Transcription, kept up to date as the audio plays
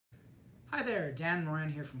Hi there, Dan Moran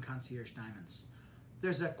here from Concierge Diamonds.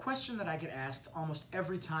 There's a question that I get asked almost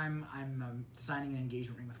every time I'm designing an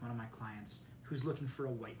engagement ring with one of my clients who's looking for a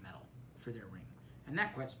white metal for their ring. And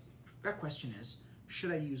that question is,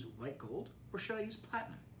 should I use white gold or should I use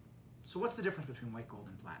platinum? So what's the difference between white gold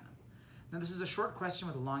and platinum? Now this is a short question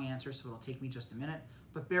with a long answer, so it'll take me just a minute,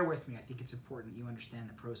 but bear with me. I think it's important you understand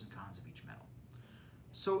the pros and cons of each metal.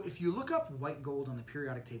 So if you look up white gold on the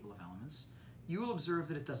periodic table of elements, you will observe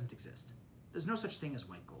that it doesn't exist. There's no such thing as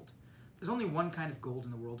white gold. There's only one kind of gold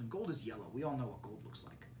in the world, and gold is yellow. We all know what gold looks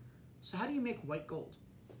like. So how do you make white gold?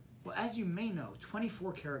 Well, as you may know,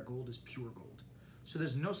 24 karat gold is pure gold. So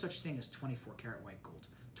there's no such thing as 24 karat white gold.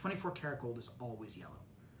 24 karat gold is always yellow.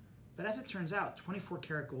 But as it turns out, 24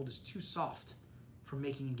 karat gold is too soft for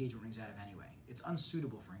making engagement rings out of anyway. It's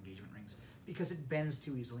unsuitable for engagement rings because it bends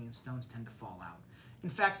too easily and stones tend to fall out. In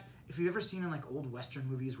fact, if you've ever seen in like old Western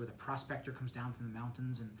movies where the prospector comes down from the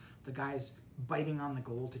mountains and the guy's biting on the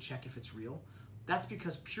gold to check if it's real, that's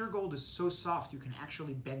because pure gold is so soft you can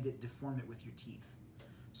actually bend it, deform it with your teeth.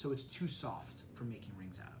 So it's too soft for making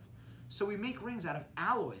rings out of. So we make rings out of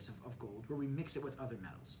alloys of gold where we mix it with other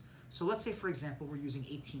metals. So let's say, for example, we're using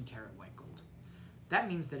 18 karat white gold. That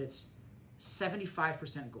means that it's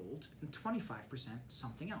 75% gold and 25%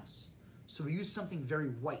 something else. So we use something very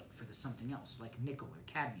white for the something else, like nickel or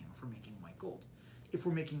cadmium if we're making white gold. If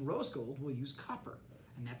we're making rose gold, we'll use copper,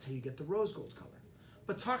 and that's how you get the rose gold color.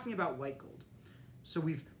 But talking about white gold, so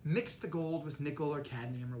we've mixed the gold with nickel or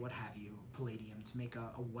cadmium or what have you, palladium, to make a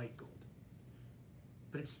white gold.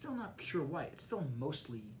 But it's still not pure white. It's still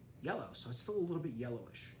mostly yellow, so it's still a little bit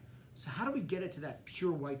yellowish. So how do we get it to that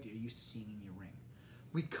pure white that you're used to seeing in your ring?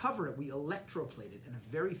 We cover it, we electroplate it in a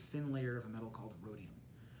very thin layer of a metal called rhodium.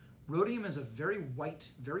 Rhodium is a very white,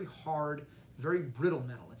 very hard, very brittle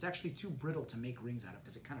metal. It's actually too brittle to make rings out of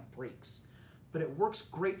because it kind of breaks. But it works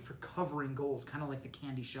great for covering gold, kind of like the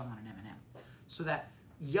candy shell on an M&M. So that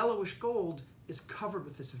yellowish gold is covered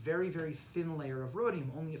with this very, very thin layer of rhodium,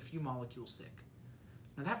 only a few molecules thick.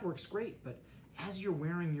 Now that works great, but as you're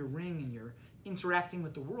wearing your ring and you're interacting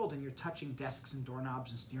with the world and you're touching desks and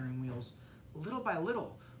doorknobs and steering wheels, little by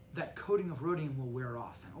little, that coating of rhodium will wear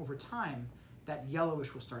off. And over time, that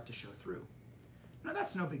yellowish will start to show through. Now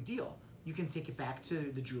that's no big deal. You can take it back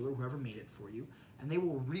to the jeweler, whoever made it for you, and they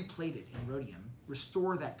will replate it in rhodium,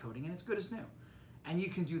 restore that coating, and it's good as new. And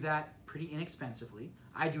you can do that pretty inexpensively.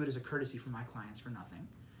 I do it as a courtesy for my clients for nothing.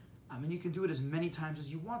 And you can do it as many times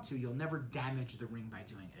as you want to. You'll never damage the ring by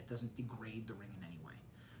doing it. It doesn't degrade the ring in any way.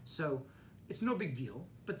 So it's no big deal,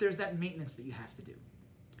 but there's that maintenance that you have to do.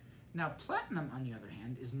 Now platinum, on the other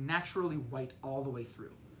hand, is naturally white all the way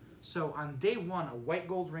through. So on day one, a white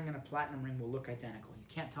gold ring and a platinum ring will look identical. You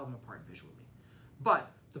can't tell them apart visually.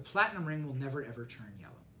 But the platinum ring will never ever turn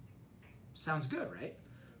yellow. Sounds good, right?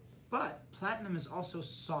 But platinum is also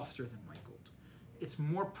softer than white gold. It's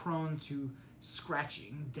more prone to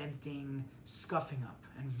scratching, denting, scuffing up,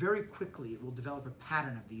 and very quickly it will develop a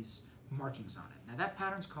pattern of these markings on it. Now that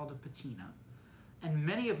pattern's called a patina, and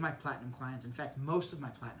many of my platinum clients, in fact most of my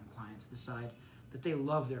platinum clients, decide that they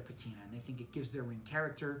love their patina and they think it gives their ring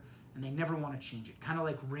character and they never want to change it. Kind of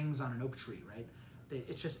like rings on an oak tree, right?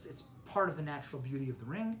 It's part of the natural beauty of the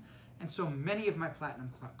ring. And so many of my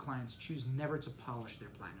platinum clients choose never to polish their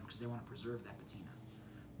platinum because they want to preserve that patina.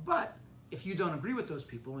 But if you don't agree with those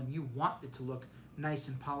people and you want it to look nice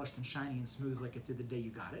and polished and shiny and smooth like it did the day you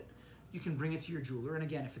got it, you can bring it to your jeweler. And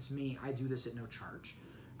again, if it's me, I do this at no charge.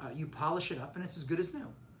 You polish it up and it's as good as new.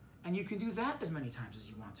 And you can do that as many times as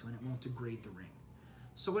you want to and it won't degrade the ring.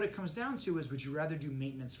 So what it comes down to is, would you rather do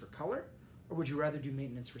maintenance for color or would you rather do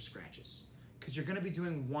maintenance for scratches? Because you're going to be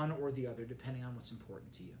doing one or the other depending on what's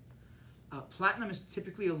important to you. Platinum is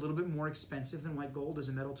typically a little bit more expensive than white gold as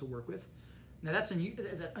a metal to work with. Now that's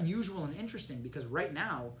unusual and interesting because right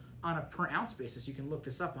now, on a per ounce basis, you can look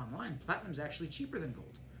this up online, platinum is actually cheaper than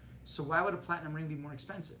gold. So why would a platinum ring be more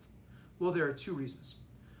expensive? Well, there are two reasons.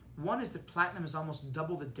 One is that platinum is almost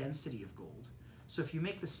double the density of gold. So if you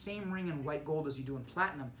make the same ring in white gold as you do in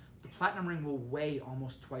platinum, the platinum ring will weigh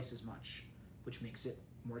almost twice as much, which makes it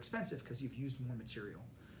more expensive because you've used more material.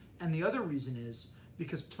 And the other reason is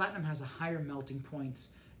because platinum has a higher melting point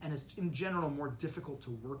and is in general more difficult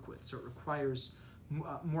to work with. So it requires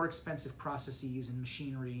more expensive processes and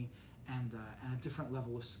machinery and a different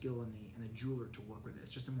level of skill in the jeweler to work with it.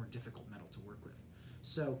 It's just a more difficult metal to work with.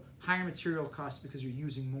 So higher material costs because you're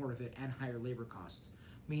using more of it and higher labor costs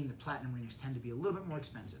mean that platinum rings tend to be a little bit more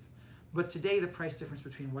expensive. But today the price difference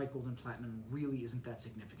between white gold and platinum really isn't that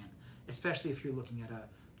significant, especially if you're looking at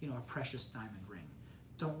a precious diamond ring.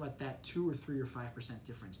 Don't let that 2 or 3 or 5%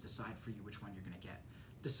 difference decide for you which one you're going to get.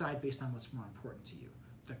 Decide based on what's more important to you.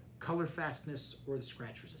 the color fastness, or the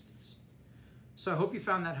scratch resistance. So I hope you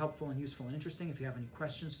found that helpful and useful and interesting. If you have any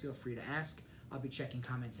questions, feel free to ask. I'll be checking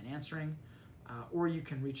comments and answering, or you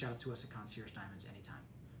can reach out to us at Concierge Diamonds anytime.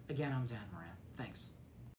 Again, I'm Dan Moran. Thanks.